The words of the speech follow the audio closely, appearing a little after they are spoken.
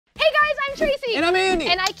I'm Tracy. And I'm Andy.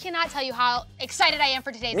 And I cannot tell you how excited I am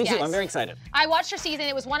for today's guest. Me too, I'm very excited. I watched her season,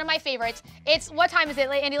 it was one of my favorites. What time is it,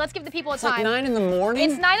 Andy? Let's give the people a time. It's like 9 in the morning?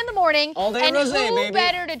 It's 9 in the morning. All day and rosé, who baby.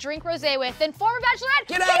 better to drink rosé with than former Bachelorette,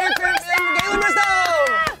 Get out here, Kaitlyn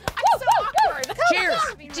Bristowe! I'm so awkward.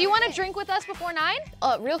 Cheers. Do you want to drink with us before 9?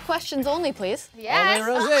 Real questions only, please. Yes. All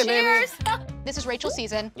day rosé, Cheers. baby. This is Rachel's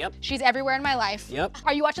season. Yep. She's everywhere in my life. Yep.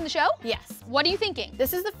 Are you watching the show? Yes. What are you thinking?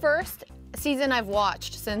 This is the first season I've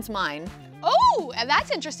watched since mine. Oh, and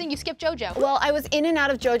that's interesting. You skipped JoJo. Well, I was in and out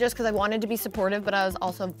of JoJo's because I wanted to be supportive, but I was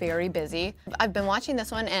also very busy. I've been watching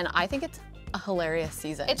this one, and I think it's a hilarious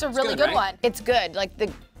season. It's a really good, good right? one. It's good. Like,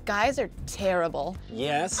 the guys are terrible,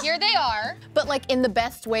 Yes. Here they are. but like in the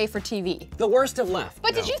best way for TV. The worst have left.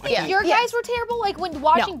 But did you think Yeah. your Yes. guys were terrible, like when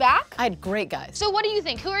watching back? I had great guys. So what do you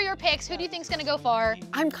think? Who are your picks? Who do you think's gonna go far?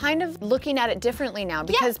 I'm kind of looking at it differently now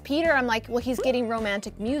because Peter, I'm like, well, he's getting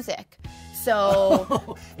romantic music.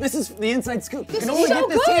 So, This is the inside scoop. You This can is only so get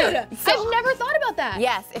this good. here. I've never thought about that.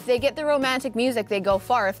 yes, if they get the romantic music, they go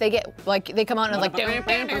far. If they get, like, they come out and like, Did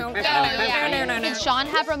Sean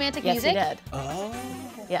have romantic yes, music? he did. Oh.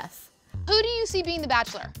 Yes. Who do you see being the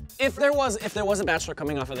Bachelor? If there was a Bachelor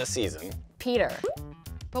coming off of this season, Peter.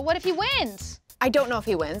 But what if he wins? I don't know if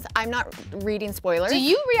he wins. I'm not reading spoilers. Do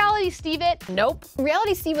you reality Steve it? Nope.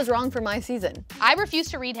 Reality Steve was wrong for my season. I refuse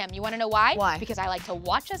to read him. You wanna know why? Why? Because I like to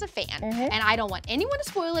watch as a fan, and I don't want anyone to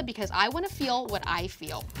spoil it because I wanna feel what I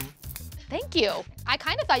feel. Thank you. I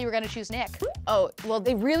kind of thought you were gonna choose Nick. Oh, well,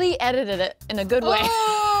 they really edited it in a good way.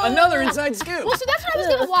 another inside scoop. Well, so that's what I was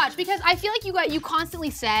gonna watch because I feel like you constantly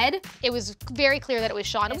said it was very clear that it was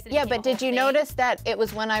Sean. Yeah, but did you notice that it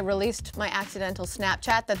was when I released my accidental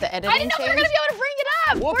Snapchat that the editing I didn't know we were changed? gonna be able to bring it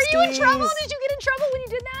up. Were you in Whoopsies. trouble? Did you get in trouble when you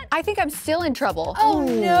did that? I think I'm still in trouble. Oh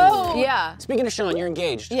no. Yeah, Speaking of Sean, you're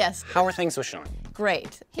engaged. Yes. How are things with Sean?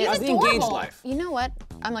 great. How's the adorable. engaged life? You know what?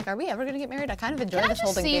 I'm like, are we ever gonna get married? I kind of enjoy Can I this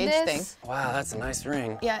whole just see engaged this? thing. Wow, that's a nice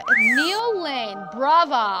ring. Yeah, Neil Lane,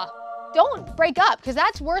 brava. Don't break up because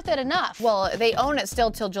that's worth it enough. well, they own it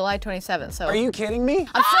still till July 27th, so. Are you kidding me?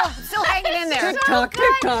 I'm still hanging in there. TikTok,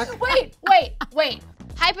 TikTok. Wait.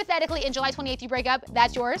 Hypothetically, in July 28th, you break up.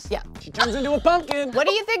 That's yours. Yeah. She turns into a pumpkin. What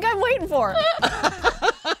do you think I'm waiting for?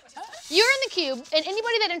 You're in the cube, and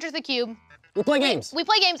anybody that enters the cube, We play games. we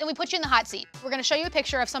play games and we put you in the hot seat. We're gonna show you a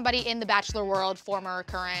picture of somebody in the Bachelor world, former,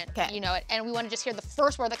 current, Okay. you know it, and we wanna just hear the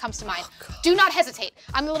first word that comes to mind. Do not hesitate.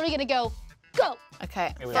 I'm literally gonna go.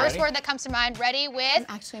 Okay. we First ready? word that comes to mind. Ready with I'm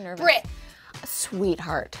actually nervous. Brit.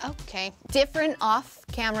 Sweetheart. Okay. Different off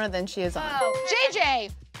camera than she is on.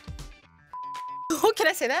 JJ. Oh, can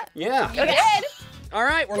I say that? Yeah. You did. All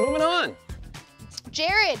right, we're moving on.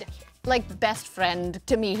 Jared. Like best friend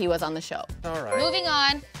to me, he was on the show. All right. Moving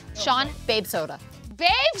on. Sean. Babe Soda. Babe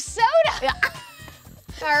Soda. Yeah.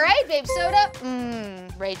 All right, Babe Soda.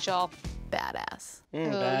 Rachel. Badass. Ooh,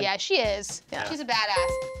 bad. yeah, she is. Yeah. She's a badass.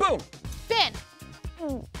 Boom. Ben.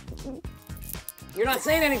 You're not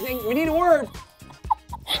saying anything. We need a word.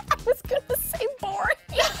 I was gonna say boring.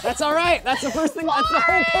 That's all right. That's the first thing. That's the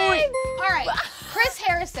whole point. All right. Chris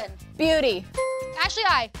Harrison. Beauty. Ashley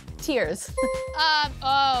I. Tears.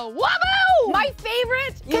 Waboo! My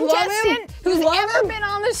favorite You love him? contestant You who's love ever him? been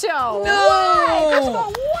on the show. No! First of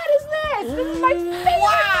all, what is this? This is my favorite.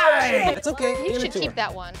 Why? It's okay. You Give it should to keep her.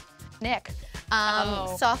 that one. Nick.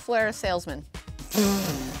 Software salesman.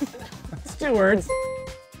 It's 2 words.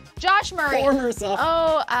 Josh Murray. Former self.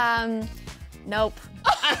 Oh, nope.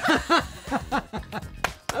 I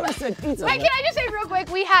would have said pizza. Wait, can I just say real quick,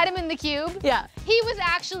 we had him in the cube. Yeah. He was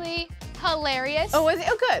actually hilarious. Oh, was it?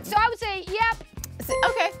 Oh, good. So I would say, yep.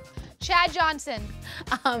 Okay. Chad Johnson.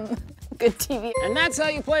 Good TV. And that's how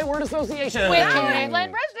you play word association. With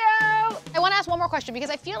Kaitlyn Bristowe. I want to ask one more question because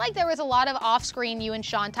I feel like there was a lot of off-screen you and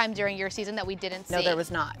Sean time during your season that we didn't see. No, there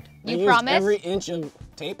was not. They You used promise? every inch of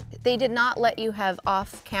tape. They did not let you have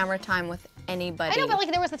off-camera time with anybody. I know, but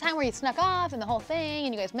like there was the time where you snuck off and the whole thing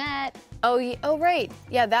and you guys met. Oh, oh, right.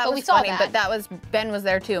 Yeah, that But was we saw funny. that. But that was Ben was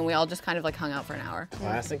there too, and we all just kind of like hung out for an hour.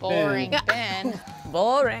 Classic Boring Ben. Ben.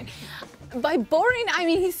 Boring. By boring, I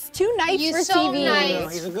mean he's too nice He's for so TV. nice No,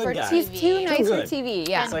 he's a good for guy. He's TV. too nice for good. TV.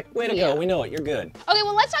 Yeah. It's like, way to Yeah. go. We know it. You're good. Okay,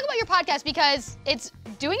 well, let's talk about your podcast because it's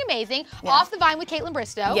doing amazing. Off the Vine with Kaitlyn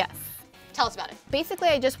Bristowe. Yes. Tell us about it. Basically,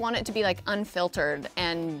 I just want it to be like unfiltered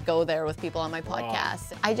and go there with people on my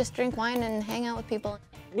podcast. I just drink wine and hang out with people.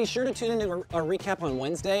 Be sure to tune into a recap on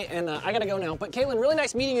Wednesday, and I gotta go now. But Kaitlyn, really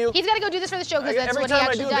nice meeting you. He's got to go do this for the show because that's Every what he time I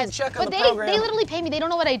actually do a big does. check on But the they program. literally pay me. They don't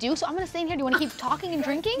know what I do, so I'm gonna stay in here. Do you want to keep talking and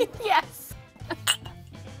drinking? Yes.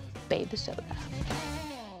 Babe Soda.